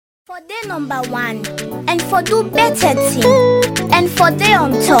For day number 1, and for do better thing, and for day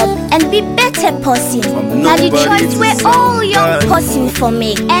on top, and be better person. Now the choice where all young person for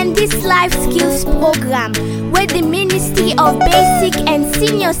make. And this life skills program, where the Ministry of Basic and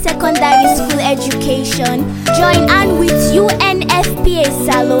Senior Secondary School Education join hand with UNFPA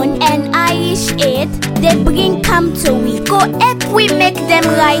Salon and Irish Aid, they bring come to we. Go help we make them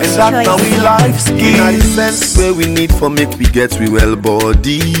right choice. That's how we life skills. In the sense where we need for make we get we well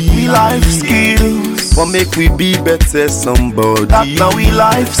body. We life skills. For make we be better somebody. That's how we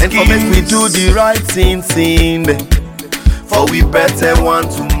life skills. And for make we do the right thing. For we better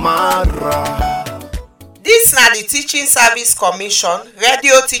want tomorrow. This na the Teaching Service Commission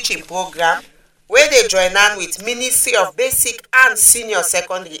radio teaching program where they join hand with Ministry of Basic and Senior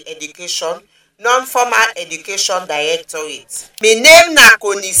Secondary Education, Non-Formal Education Directorate. My name na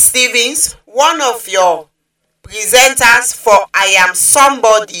Connie Stevens, one of your presenters for I Am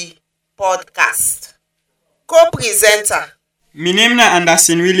Somebody podcast. Co-presenter. My name na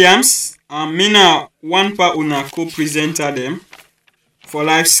Anderson Williams, and me na one pa una co-presenter them for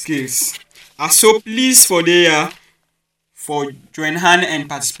life skills. So please for there for join hand and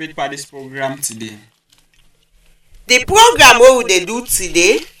participate by this program today. The program wey we dey do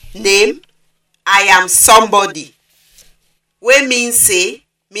today name I Am Somebody, wey mean say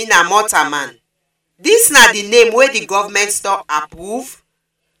me na mortal man. This na the name wey the government don approve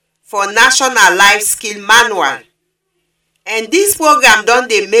for National Life Skill Manual. And this program don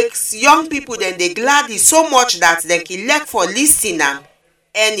dey make young people dem dey glad so much that dem can elect for lis ten am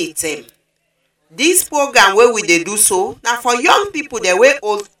anytime. This program wey we dey do so na for young people dem wey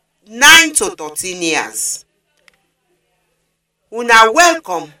old 9 to 13 years. Una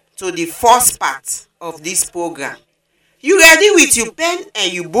welcome to the first part of this program. You ready with your pen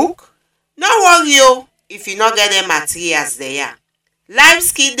and your book? No worry o if you no get the materials there. Life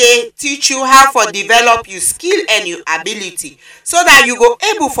skill dey teach you how to develop your skill and your ability so that you go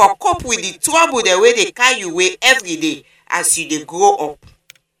able for cope with the trouble the way they carry you way every day as you dey grow up.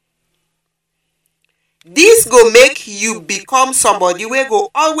 This go make you become somebody wey go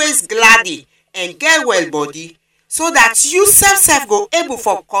always gladdy and get well body so that you self go able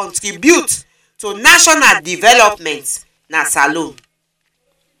for contribute to national development na salon.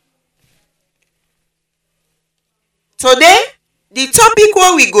 Today, the topic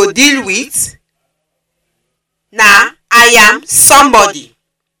wey we go deal with na I Am Somebody.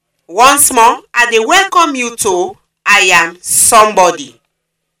 Once more, I dey welcome you to I Am Somebody.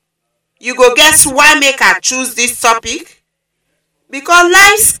 You go guess why make I choose this topic? Because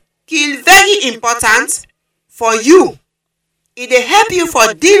life skill very important for you. E dey help you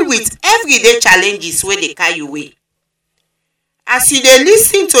for deal with everyday challenges wey dey carry you way. As you dey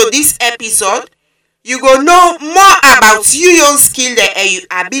lis ten to this episode, you go know more about your own skill there and your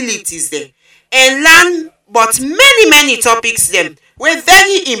abilities there, and learn but many topics them wey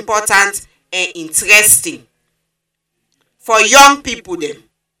very important and interesting for young people them.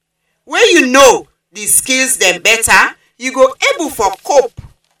 When you know the skills them better, you go able for cope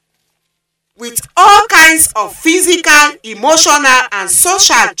with all kinds of physical, emotional and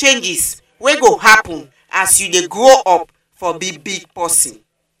social changes wey go happen as you dey grow up for big person.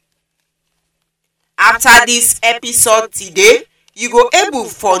 After this episode today, you go able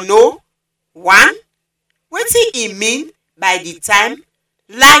for know 1. Wetin e mean by the term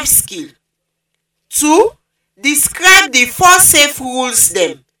life skill. 2. Describe the 4 safe rules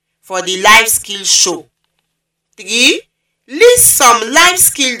them for the life skill show. 3. List some life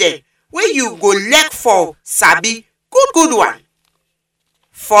skill them wey you go look for sabi good one.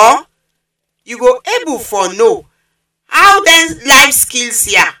 4. You go able for know how them life skills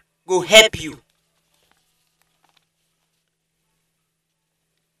here go help you.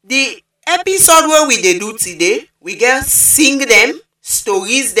 The episode wey we dey do today, we get sing them,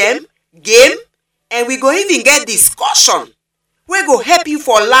 stories them, game, and we go even get discussion wey go help you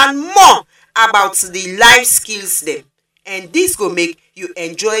for learn more about the life skills them, and this go make you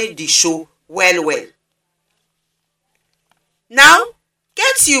enjoy the show well. Now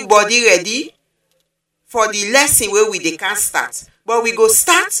get your body ready for the lesson wey we dey can start, but we go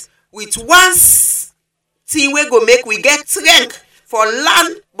start with one thing wey go make we get strength for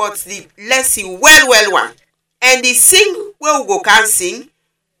learn but the lesson well one. And the sing wey we go can sing,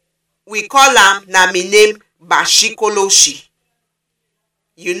 we call am na me name Bashikoloshi.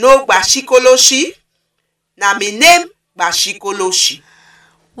 You know Bashikoloshi? Na me name Bashikoloshi.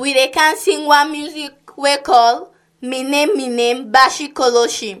 We dey can sing one music we call me name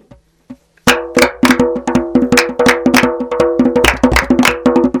Bashikoloshi.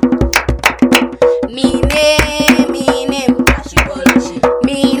 Me name Bashikoloshi.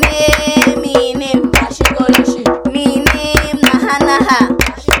 Me name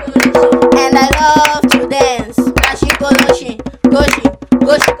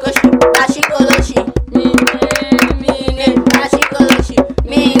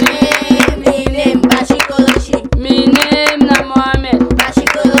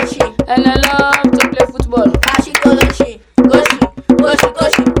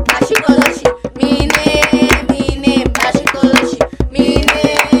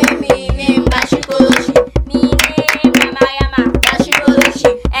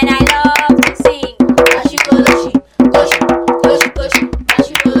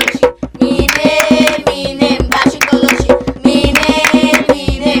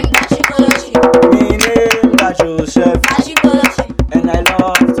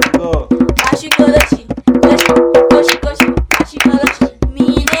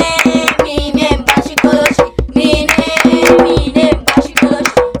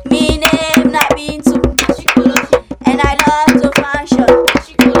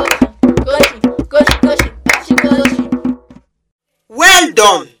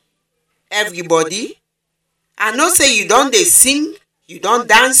done everybody. I know say you don dey sing, you don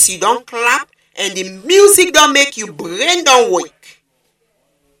dance, you don clap, and the music don make you brain don wake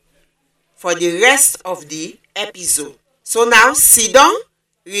for the rest of the episode. So now sit down,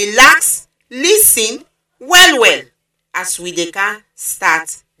 relax, listen well as we dey can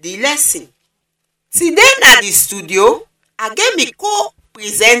start the lesson. Today na the studio, I get me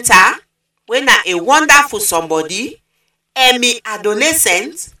co-presenter wey na a wonderful somebody, and me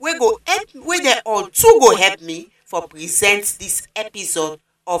adolescent wey dem all two go help me for present this episode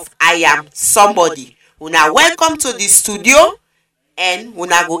of I Am Somebody. Una welcome to the studio, and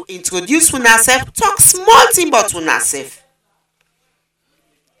una go introduce una sef, talk small thing about una sef.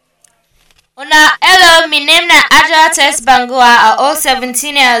 Hello, my name is Ajarat Bangua. I'm all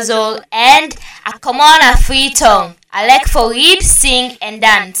 17 years old and I come on a free tongue. I like for read, sing and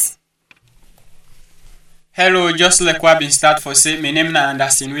dance. Hello, just like what been start for say, my name is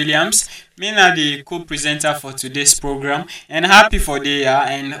Anderson Williams. Me na the co-presenter for today's program and happy for the year.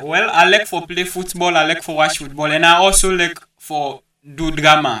 And well, I like for play football, I like for watch football, and I also like for do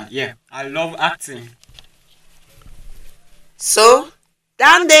drama. Yeah, I love acting. So,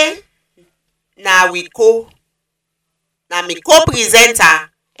 down there, na me co-presenter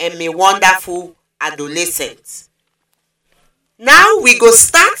and me wonderful adolescent. Now we go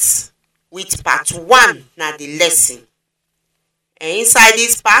start with part 1 na the lesson. And inside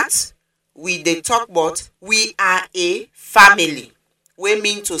this part, we dey talk about we are a family. We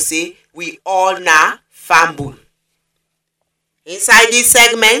mean to say we all na family. Inside this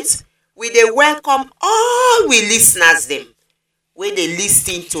segment, we dey welcome all we listeners them wey dey lis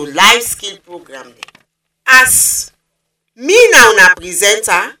ten to life skill program dem. As me na una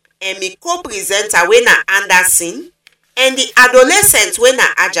presenter and me co-presenter wey na Anderson and the adolescent wey na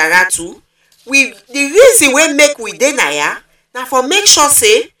Ajaratu, the reason wey make we dey na here na for make sure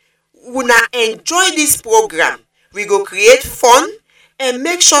say una enjoy this program. We go create fun and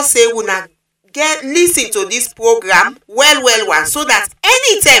make sure say una get listen to this program well so that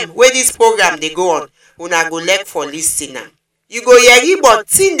anytime wey this program dey go on, una go like for lis ten am. You go hear about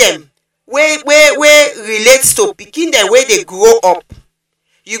thing dem wey relate to pikin dem wey dey grow up.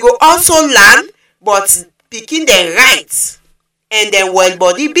 You go also learn but pikin dem right and dem well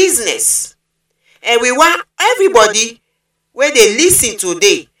body business. And we want everybody wey dey listen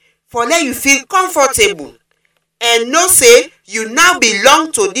today for let you feel comfortable and know say you now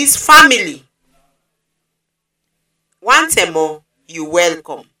belong to this family. Once more, you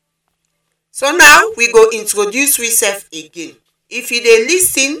welcome. So now we go introduce ourselves again. If you dey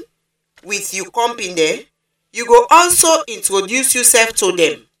listen with you company, you go also introduce yourself to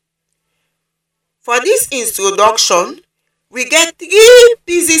them. For this introduction, we get 3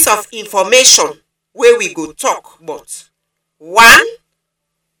 pieces of information wey we go talk about. 1,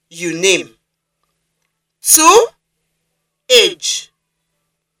 you name. 2, age.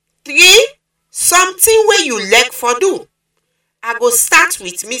 3, something wey you like for do. I go start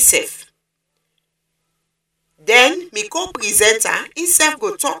with myself. Then me co-presenter himself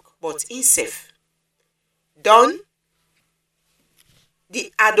go talk about himself. Done.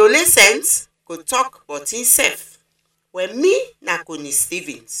 The adolescent go talk about himself. When me na Connie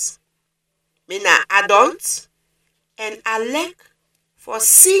Stevens. Me na adult and I like for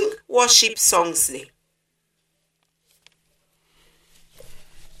sing worship songs there.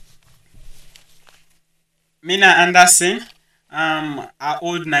 Mina Anderson, I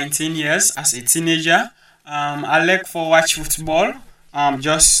old 19 years as a teenager. I like for watch football.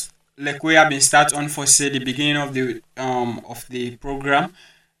 Just like we have been start on for say the beginning of the program,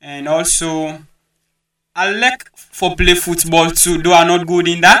 and also I like for play football too. Though I'm not good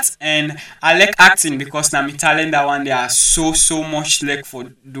in that, and I like acting because now my talent that one they are so much like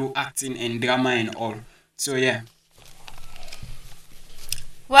for do acting and drama and all. So yeah.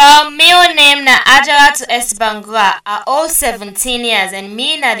 Well, me name na Ajarat Bangua. I all 17 years and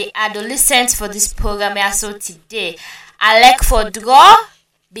me na the adolescent for this program also today. I like for draw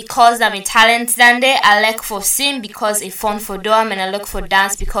because I'm a talent Sunday. I like for sing because it's fun for them, and I like for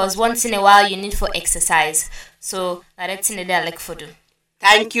dance because once in a while you need for exercise. So that's the thing I like for do.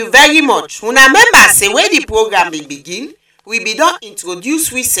 Thank you very much. Una remember say when the program will begin, we be don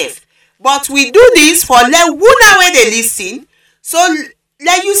introduce ourselves. But we do this for let una wey dey listen. So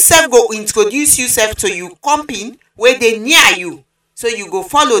let you self go introduce yourself to you company where they near you. So you go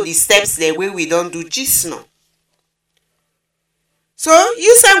follow the steps there where we don't do just now. So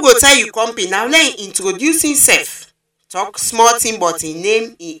you self go tell you company now let him introduce himself. Talk small thing but in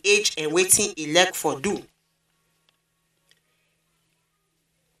name, in age and waiting he like for do.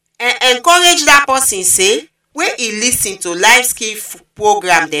 And encourage that person say wey e listen to life skill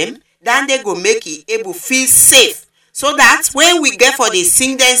program dem, then they go make e able feel safe, so that when we get for the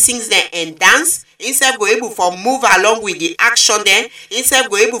sing dem and dance, instead go able for move along with the action dem, instead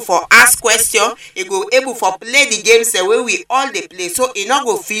go able for ask question, e go able for play the games the way we all dey play, so e no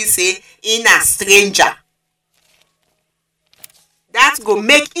go feel say e na stranger. That go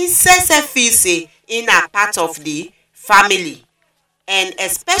make himself feel say e na part of the family. And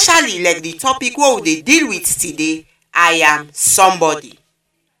especially like the topic wey we dey deal with today, I am somebody.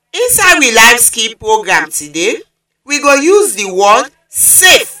 Inside we life skill program today, we go use the word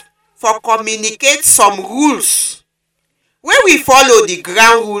safe for communicate some rules. When we follow the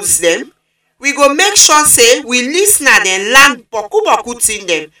ground rules dem, we go make sure say we listener dem learn boku thing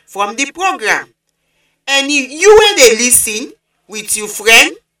dem from the program. And if you wey dey listen with your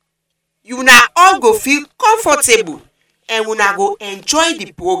friend, you na all go feel comfortable and una go enjoy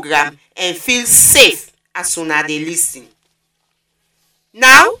the program and feel safe as una dey listen.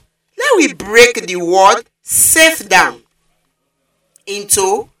 Now, let we break the word safe down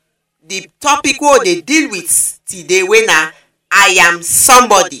into the topic wey we dey deal with today, wey na I am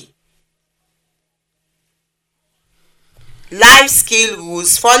somebody. Life skill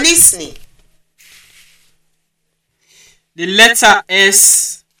rules for listening. The letter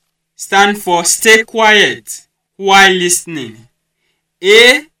S stand for stay quiet while listening.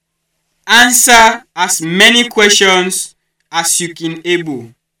 A. Answer as many questions as you can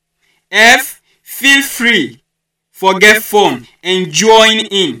able. F. Feel free, forget fun, and join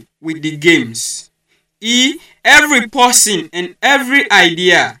in with the games. E. Every person and every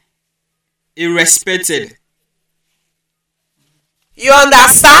idea is respected. You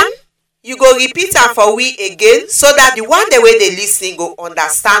understand? You go repeat am for we again, so that the one wey dey listen go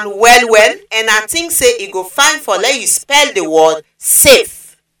understand well, and I think say e go fine for let you spell the word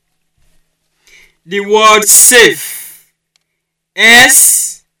safe. The word safe.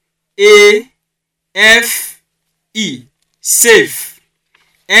 S-A-F-E. Safe.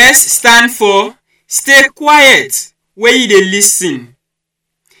 S stand for stay quiet where you dey listen.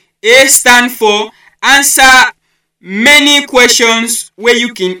 A stand for answer many questions where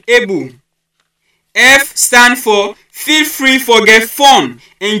you can able. F stand for feel free, forget fun,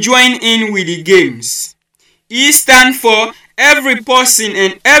 and join in with the games. E stand for every person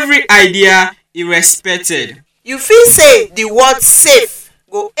and every idea is respected. You feel say the word safe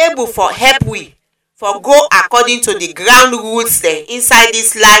go able for help we for go according to the ground rules there inside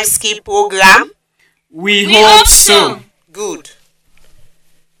this life skill program? We hope so. Good.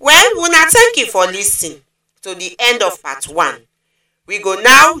 Well, una thank you for listening to the end of part 1. We go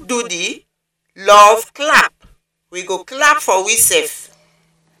now do the love clap. We go clap for we safe.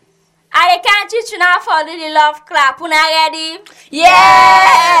 I can't teach you now for the love clap. Una ready?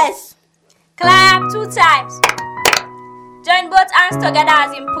 Yes! Clap 2 times. Join both hands together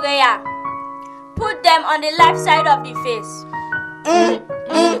as in prayer. Put them on the left side of the face.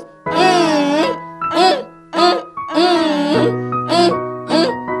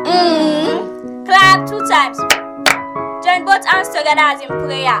 Clap 2 times. Join both hands together as in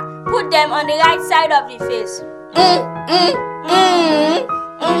prayer. Put them on the right side of the face.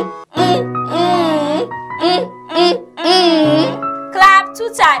 Clap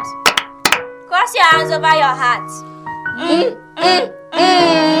 2 times. Cross your hands over your heart.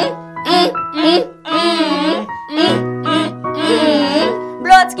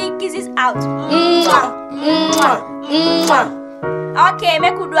 Blood kisses out. Okay,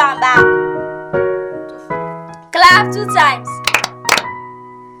 make you do am back. Clap 2 times.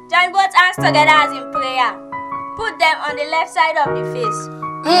 Join both hands together as in prayer. Put them on the left side of the face.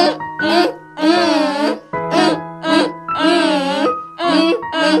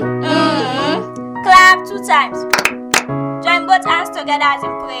 Clap 2 times. Join both hands together as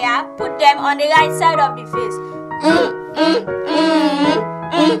in prayer. Put them on the right side of the face.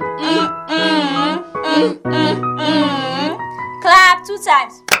 Clap 2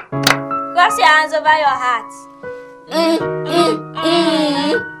 times. Cross your hands over your heart.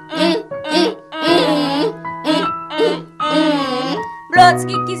 Blood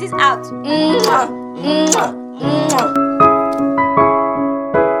kisses out.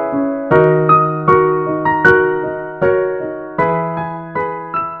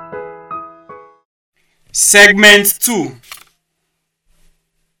 Segment 2.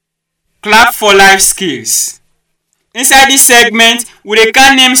 Clap for life skills. Inside this segment, we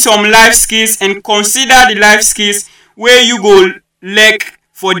can name some life skills and consider the life skills where you go like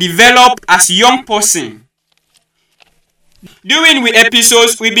for develop as young person. During we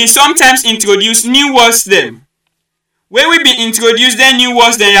episodes, we been sometimes introduce new words them. When we be introduce the new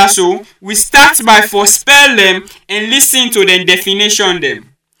words then ya so, we start by for spell them and listen to the definition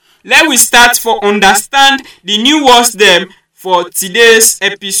them. Let we start for understand the new words them for today's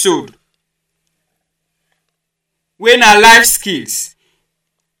episode. When our life skills.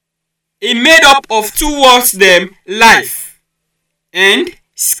 It made up of two words them, life and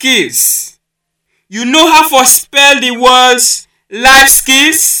skills. You know how to spell the words life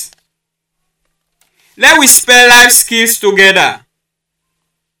skills? Let we spell life skills together.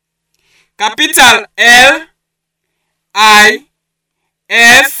 Capital L I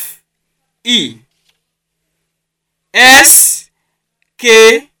F E S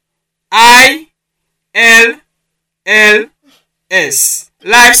K I L L S.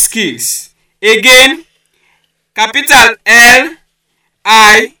 Life skills. Again, capital L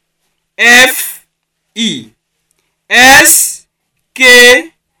I F E S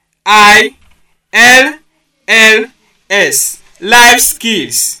K I L L S. Life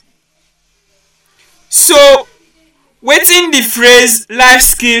skills. So, wetin the phrase life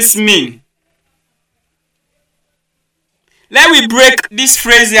skills mean? Let we break this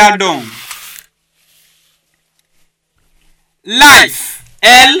phrase here down. Life,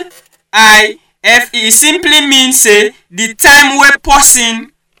 L-I-F-E, simply means say the time where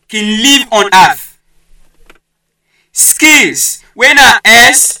person can live on earth. Skills, when a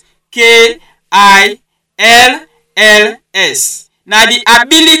S-K-I-L-L-S. Now the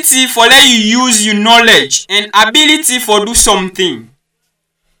ability for let you use your knowledge and ability for do something.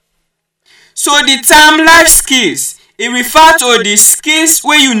 So the term life skills, it refers to the skills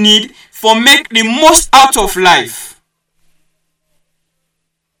where you need for make the most out of life.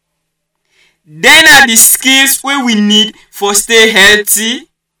 Then are the skills where we need for stay healthy,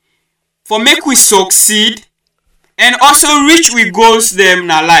 for make we succeed, and also reach we goals them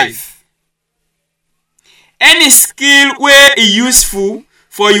in our life. Any skill where is useful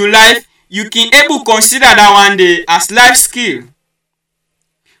for your life, you can able consider that one day as life skill.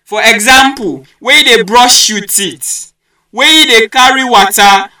 For example, where they brush your teeth, where they carry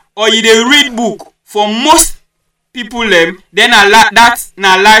water, or you they read book. For most people them, then that's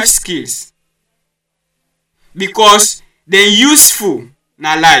na life skills. Because they're useful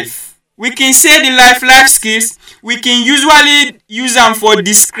na life. We can say the life skills, we can usually use them for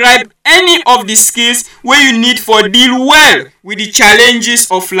describe any of the skills where you need for deal well with the challenges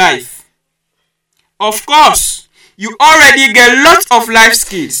of life. Of course, you already get lots of life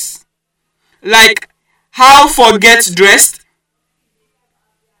skills, like how for get dressed.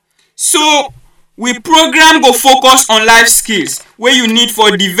 So, we program go focus on life skills where you need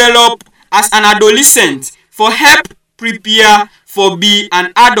for develop as an adolescent, for help prepare for be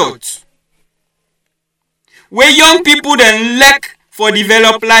an adult. Where young people then lack for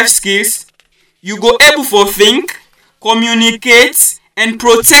develop life skills, you go able for think, communicate, and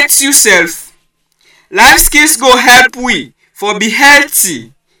protect yourself. Life skills go help we for be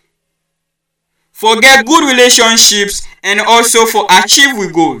healthy, for get good relationships, and also for achieve we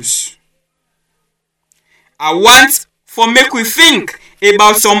goals. I want for make we think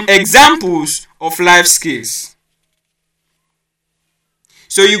about some examples of life skills.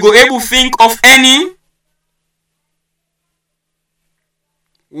 So you go able think of any?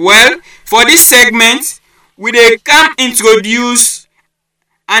 Well, for this segment, we dey come introduce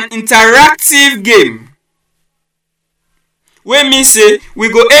an interactive game. Wey mean say we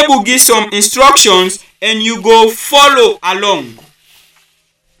go able give some instructions and you go follow along.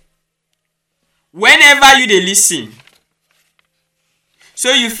 Whenever you dey listen.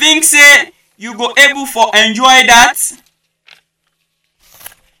 So you think say you go able for enjoy that?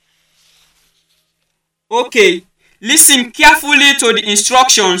 Okay, listen carefully to the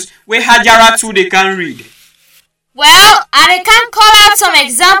instructions where Hajara too they can read. Well, I can call out some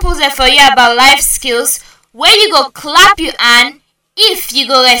examples for you about life skills where you go clap your hand if you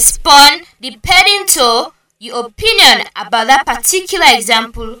go respond depending to your opinion about that particular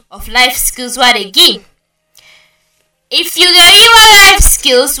example of life skills what they give. If you get your life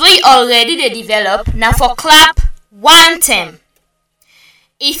skills where you already they develop, now for clap 1 time.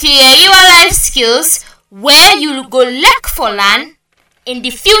 If you get your life skills where you go look for learn in the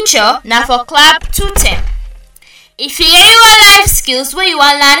future, now for clap 2 time. If you get your life skills where you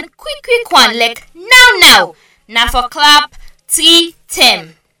want learn quick one like now, now for clap 3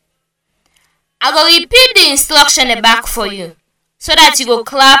 time. I go repeat the instruction back for you so that you go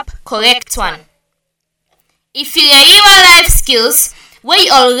clap correct one. If you get your life skills where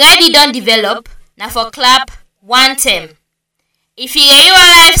you already done develop, now for clap 1 time. If you get your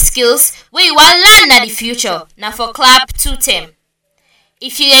life skills where you want learn in the future, now for clap 2 time.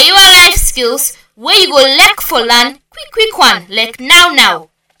 If you get your life skills where you go look for learn quick one, like now.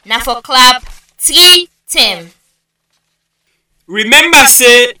 Now for clap 3 10. Remember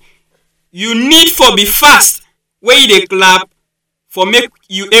say you need for be fast when you dey clap for make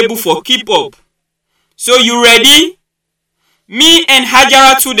you able for keep up. So you ready? Me and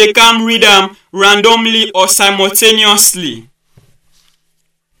Hajara too dey come read am randomly or simultaneously.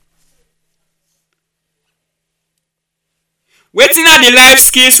 Wetin are the life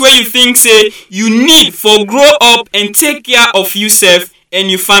skills wey you think say you need for grow up and take care of yourself and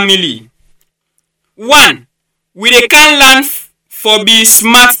your family? 1. We dey can learn for be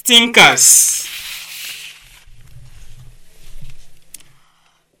smart thinkers.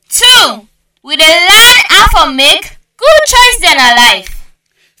 2. We dey learn how for make good choice in our life.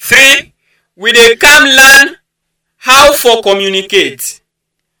 3. We dey can learn how for communicate.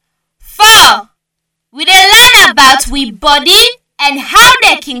 4. We dey learn about we body and how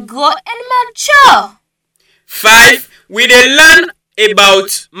they can grow and mature. 5. We dey learn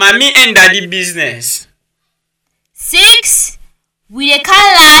about mommy and daddy business. 6. We dey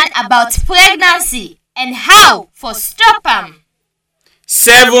can learn about pregnancy and how for stop am.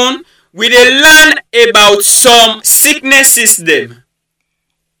 7. We dey learn about some sicknesses them.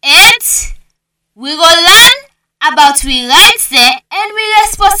 8. We go learn about we rights there and we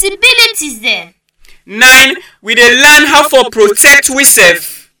responsibilities there. 9. We dey learn how for protect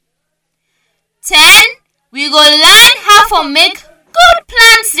ourselves. 10. We go learn how for make good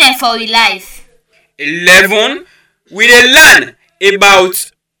plans there for we life. 11. We dey learn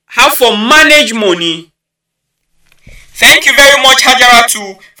about how for manage money. Thank you very much,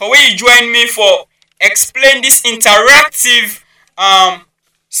 Hajaratu, for when you join me for explain this interactive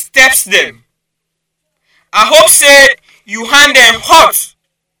steps them. I hope say you hand them hot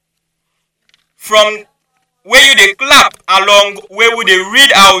from where you dey clap along where we dey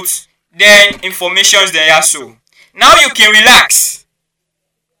read out then informations there also. Now you can relax.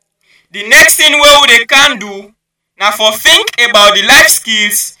 The next thing where we dey can do now for think about the life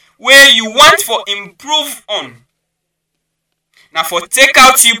skills where you want for improve on. Now for take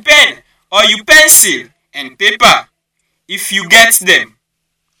out your pen or your pencil and paper if you get them.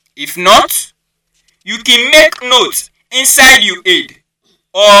 If not, you can make notes inside your head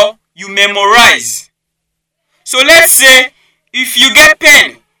or you memorize. So let's say if you get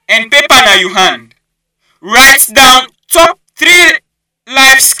pen and paper in your hand, write down top 3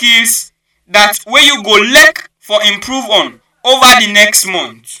 life skills that where you go look for improve on over the next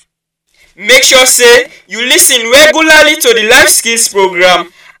month. Make sure say you listen regularly to the life skills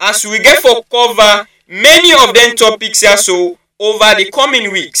program as we get for cover many of them topics here so over the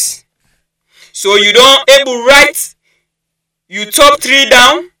coming weeks. So you don't able write you top 3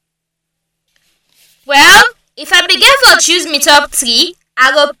 down. Well, if I begin for choose me top 3,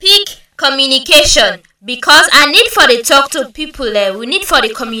 I go pick communication because I need for the talk to people we need for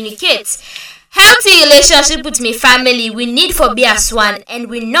the communicate. Healthy relationship with me family, we need for be as one and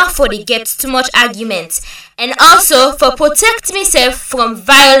we not for the get too much argument and also for protect myself from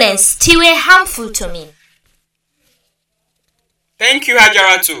violence still harmful to me. Thank you,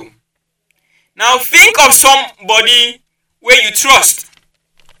 Hajaratu. Now think of somebody where you trust.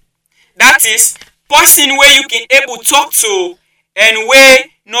 That is person where you can able talk to and where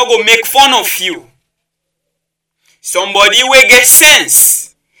no go make fun of you. Somebody where get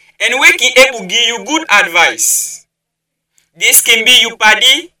sense and where can able give you good advice. This can be your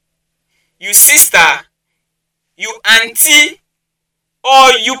paddy, your sister, your auntie,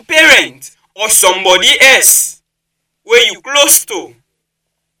 or your parent, or somebody else where you close to.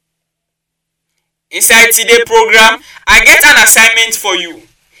 Inside today's program, I get an assignment for you.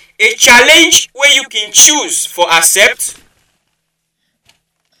 A challenge where you can choose for accept.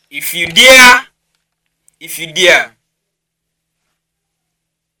 If you dare.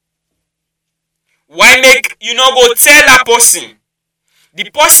 Why make you not go tell that person? The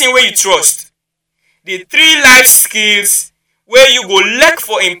person where you trust. The 3 life skills where you go look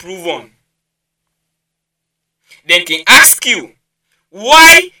for improve on. Then can ask you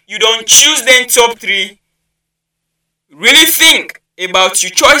why you don't choose them top 3. Really think about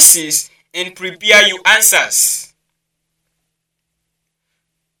your choices and prepare your answers.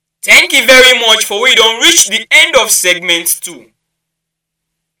 Thank you very much for we don't reach the end of segment 2.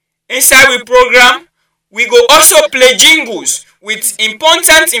 Inside we program, we go also play jingles with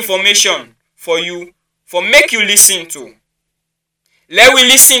important information for you, for make you listen to. Let we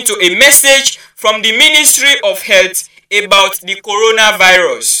listen to a message from the Ministry of Health about the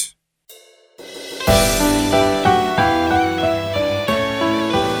coronavirus.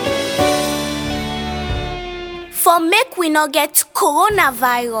 For make we not get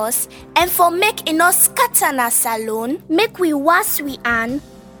coronavirus and for make e no scatter na salon, make we wash we hand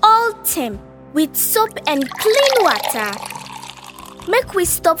all time with soap and clean water. Make we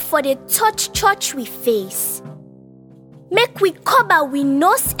stop for the touch we face. Make we cover we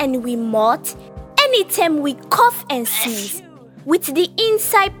nose and we mouth anytime we cough and sneeze with the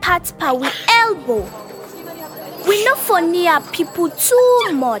inside part pa we elbow. We no for near people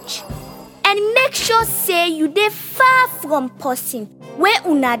too much. And make sure say you dey far from person where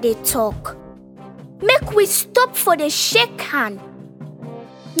una dey talk. Make we stop for the shake hand.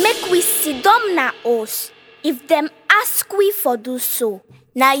 Make we sit down na us if them ask we for do so.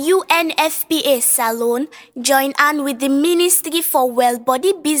 Na UNFPA Salon join hand with the Ministry for Well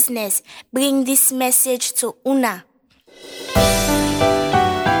Body Business bring this message to una.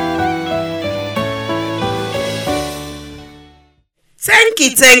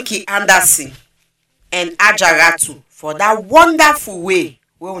 Thank you, Anderson and Ajaratu for that wonderful way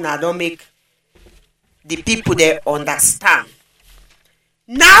where una don make the people there understand.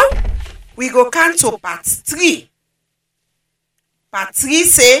 Now, we go come to part 3. Part 3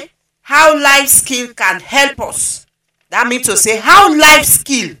 say, how life skill can help us. That means to say, how life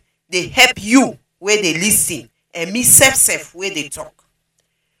skill they help you where they listen and me self where they talk.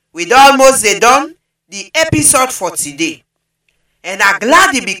 We almost done the episode for today. And I'm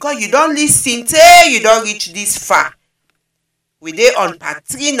glad because you don't listen till you don't reach this far. We dey on part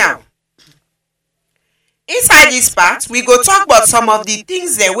 3 now. Inside this part, we go talk about some of the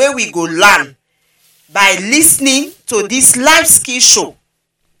things the way we go learn by listening to this life skill show.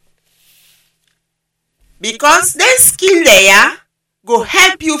 Because then skill there go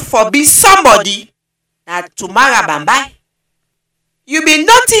help you for be somebody that tomorrow bambai. You been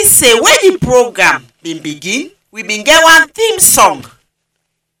notice say when the program been begin, we been get one theme song.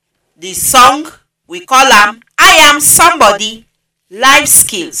 The song we call am I Am Somebody Life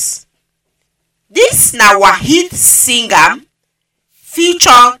Skills. This na Wahid sing am,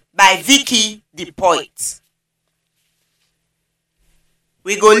 featured by Vicky the Poet.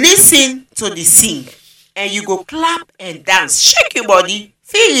 We go listen to the sing and you go clap and dance, shake your body,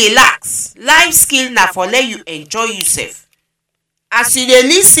 feel relax. Life skill na for let you enjoy yourself. As you dey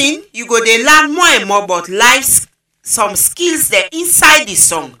listen, you go dey learn more and more about life, some skills there inside the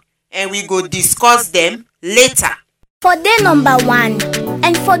song, and we go discuss them later. For day number 1,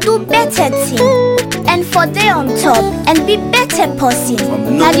 and for do better thing, and for day on top, and be better person.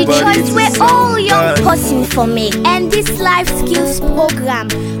 Now the choice where all young person for make. And this life skills program,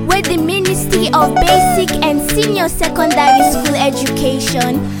 where the Ministry of Basic and Senior Secondary School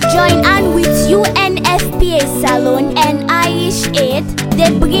Education join hand with UNFPA Salon and Irish Aid, they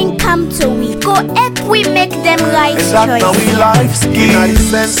bring come to we. Go help we make them right choice. Now we life skill, the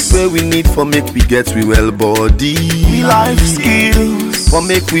sense where we need for make we get we well body. We life skills, for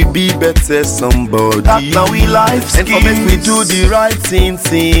make we be better somebody. That now we life skills, and for make we do the right thing,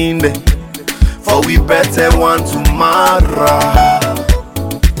 for we better want tomorrow.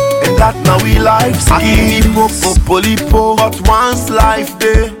 And that now we life skills, polipo, but once life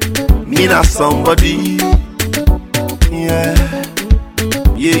day, me not somebody. Yeah.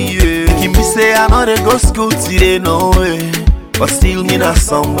 Give me say I know they go school today, no way, but still me not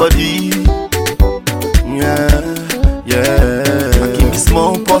somebody. I give me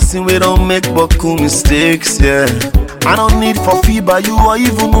small person we don't make but cool mistakes, yeah. I don't need for fever you or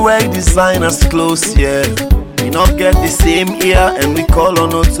even wear designers clothes, yeah. We not get the same ear and we call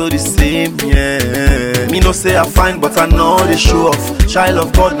on also the same, yeah. Me no say I fine but I know they show off. Child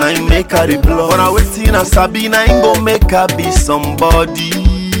of God now you make her the blood. When I waiting a Sabina ain't gon' make her be somebody.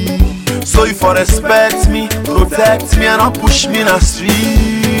 So if you respect me, protect me and not push me in the street.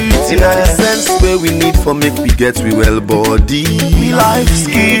 In the sense where we need for make we get we well body. We life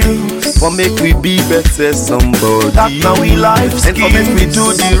skills, for make we be better somebody. That now we life skills, and for make we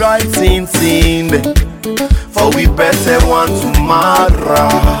do the right thing, for we better want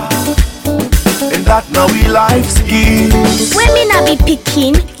tomorrow. And that now we life skills. When me na be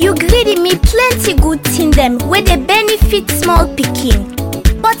picking, you greedy me plenty good thing them where they benefit small picking.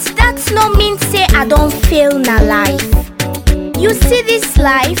 But that's no mean say I don't fail na life. You see this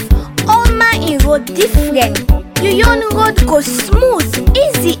life, all my in road different. You own road go smooth,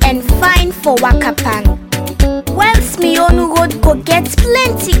 easy and fine for wakapan. Whilst me own road go get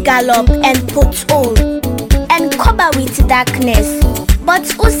plenty gallop and pothole and cover with darkness. But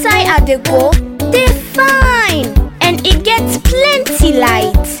usai at the go, they fine and it gets plenty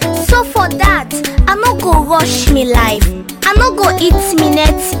light. So for that, I no go rush me life. I no go eat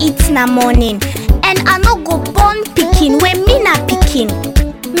minutes, eat na morning. And I no go born picking when me na picking.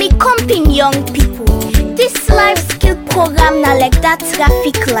 Me comping young people. This life skill program na like that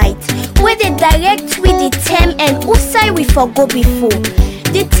traffic light where they direct with the term and who side we for go before,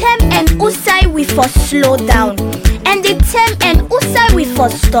 the term and who side we for slow down, and the term and who side we for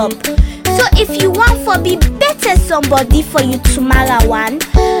stop. So if you want for be better somebody for you tomorrow one,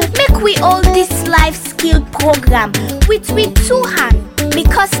 make we all this life skill program with two hands,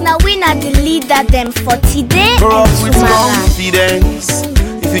 because now we not the leader them for today Grow up and with tomorrow. confidence.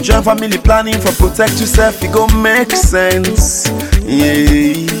 If you join family planning for protect yourself, it gon' make sense.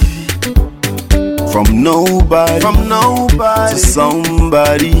 Yeah. From nobody to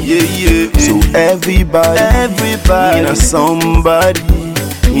somebody. Yeah. So everybody, you know somebody.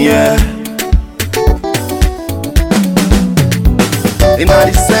 Yeah. In all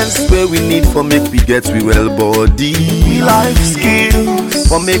the sense where we need for make we get we well body, life skills,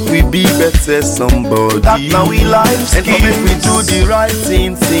 for make we be better somebody. that now we life And for make we do skills. the right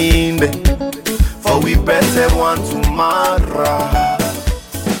thing, for we better want tomorrow.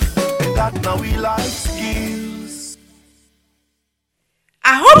 That now we life skills.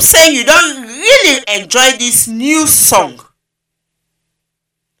 I hope say you don't really enjoy this new song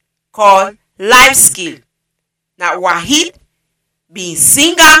called Life Skill. Now Wahid being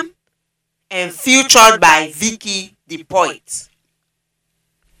sing am and featured by Vicky the Poet.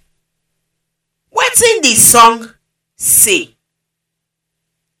 Wetin the song say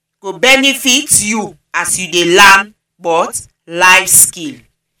go benefit you as you dey learn but life skill.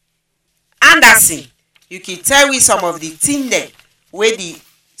 Anderson, you can tell me some of the things dem wey the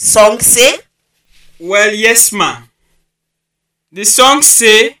song say? Well, yes, ma. The song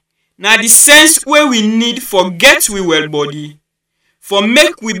say, na the sense wey we need for get we well body, for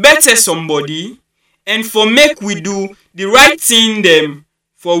make we better somebody, and for make we do the right thing them,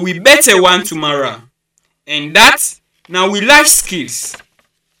 for we better one tomorrow. And that na we life skills.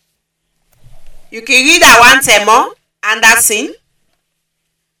 You can read that one time more, Anderson.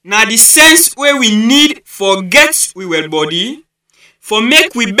 Na the sense wey we need for get we well body, for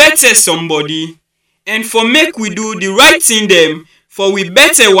make we better somebody, and for make we do the right thing them, for we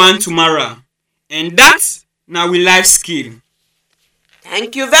better one tomorrow. And that na we life skill.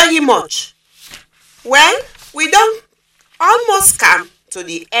 Thank you very much. Well, we don't almost come to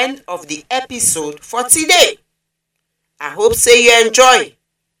the end of the episode for today. I hope say you enjoy.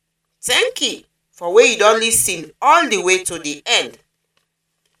 Thank you for where you don't listen all the way to the end.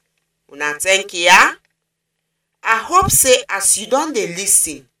 Una thank you. I hope say as you don't dey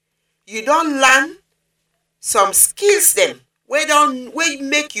listen, you don't learn some skills them wey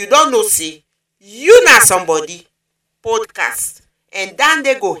make you don't know say you na somebody podcast, and then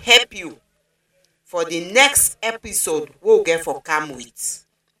they go help you for the next episode we'll get for come with.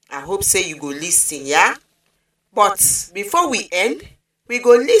 I hope say you go listen, yeah? But before we end, we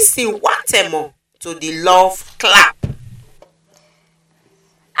go listen one time more to the love clap.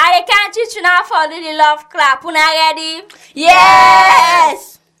 I can't teach you now for the love clap. Una ready?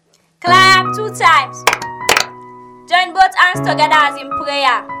 Yes! Clap 2 times. Join both hands together as in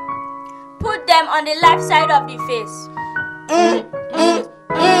prayer. Put them on the left side of the face.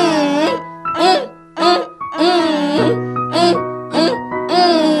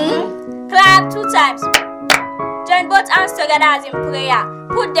 Clap 2 times. Join both hands together as in prayer.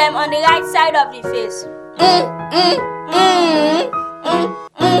 Put them on the right side of the face.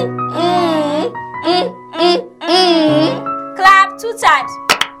 Clap 2 times.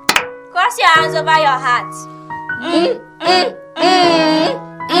 Cross your hands over your heart.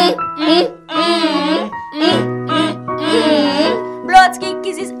 Blow 3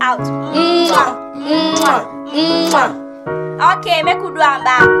 kisses out. Okay, make we do am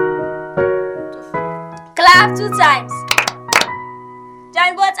back. Clap 2 times.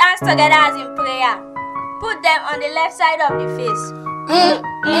 Join both hands together as in prayer. Put them on the left side of the face.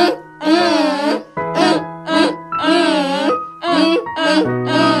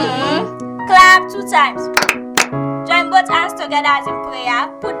 Clap 2 times. Join both hands together as in prayer.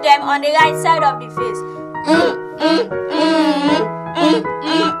 Put them on the right side of the face.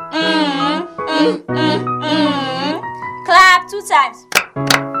 Clap 2 times.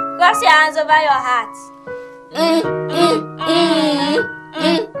 Cross your hands over your heart.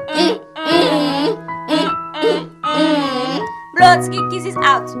 Blow 3 kisses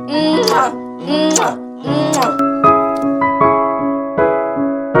out.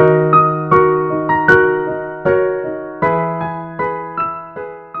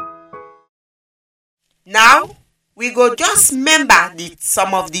 Now, we go just remember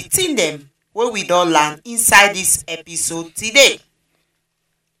some of the things them wey we don learn inside this episode today.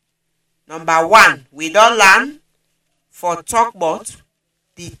 Number 1, we don learn for talk about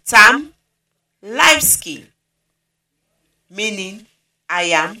the term life skill. meaning I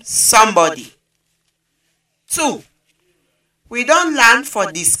am somebody. 2. We don learn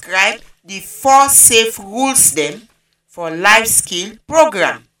for describe the 4 safe rules dem for life skill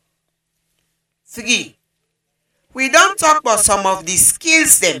program. 3. We don talk about some of the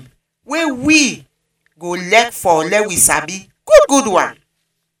skills dem wey we go learn for let we sabi good one.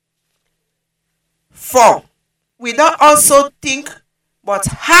 4. We don also think about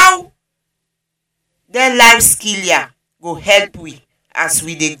how the life skill here go help we as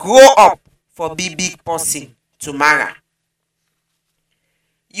we dey grow up for big person tomorrow.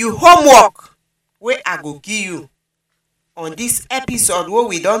 You homework wey I go give you on this episode wey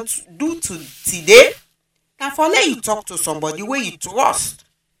we don do today na for let you talk to somebody wey you trust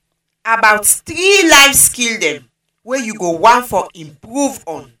about 3 life skill dem wey you go want for improve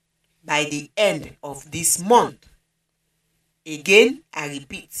on by the end of this month. Again, I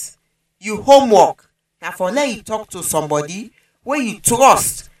repeat, you homework na for let you talk to somebody wey you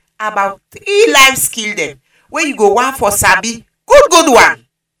trust about 3 life skill dem wey you go want for sabi good one.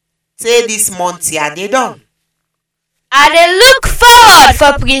 Say this month here dey done. I dey look forward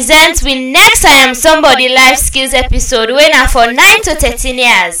for present with next I Am Somebody Life Skills episode wey na for 9 to 13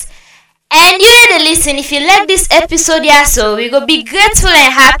 years. And you dey listen, if you like this episode here so, we go be grateful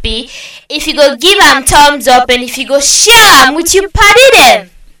and happy if you go give am thumbs up and if you go share am with your party dem.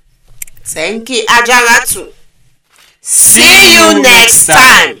 Thank you, Ajaratu. See you next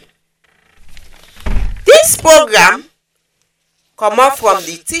time. This program comot from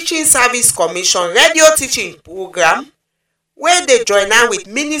the Teaching Service Commission radio teaching program wey dey join am with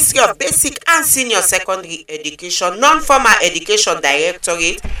Ministry of Basic and Senior Secondary Education Non-Formal Education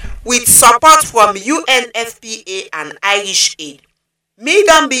Directorate with support from UNFPA and Irish Aid. Me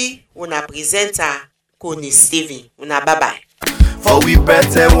don be una presenter Connie Stephen. Una bye bye. For we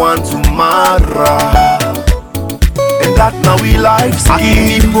better want tomorrow, and that now we life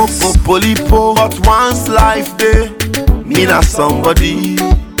skills. Polipo, but once life day, me na somebody.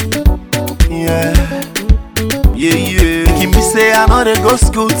 Yeah. Give me say I know they go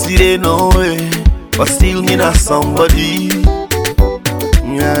school today, no way, but still me na somebody.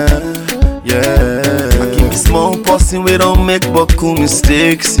 Yeah. I give me small person we don't make but cool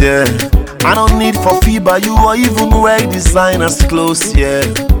mistakes, yeah. I don't need for fever you or even wear designers clothes, yeah.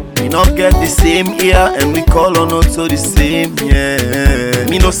 We not get the same ear and we call on also the same, yeah.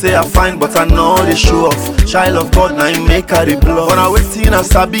 Me no say I fine but I know they show off. Child of God now I make her the blood. When I waiting I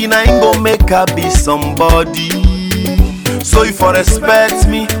sabi now I go make her be somebody. So if you respect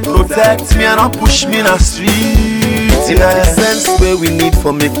me, protect me and not push me in the street. In the sense where we need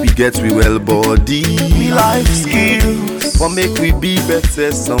for make we get we well body. We life skills for make we be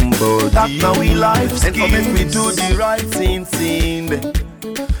better somebody. That now we life skills and for make we do the right thing.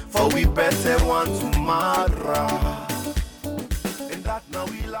 For we better want tomorrow.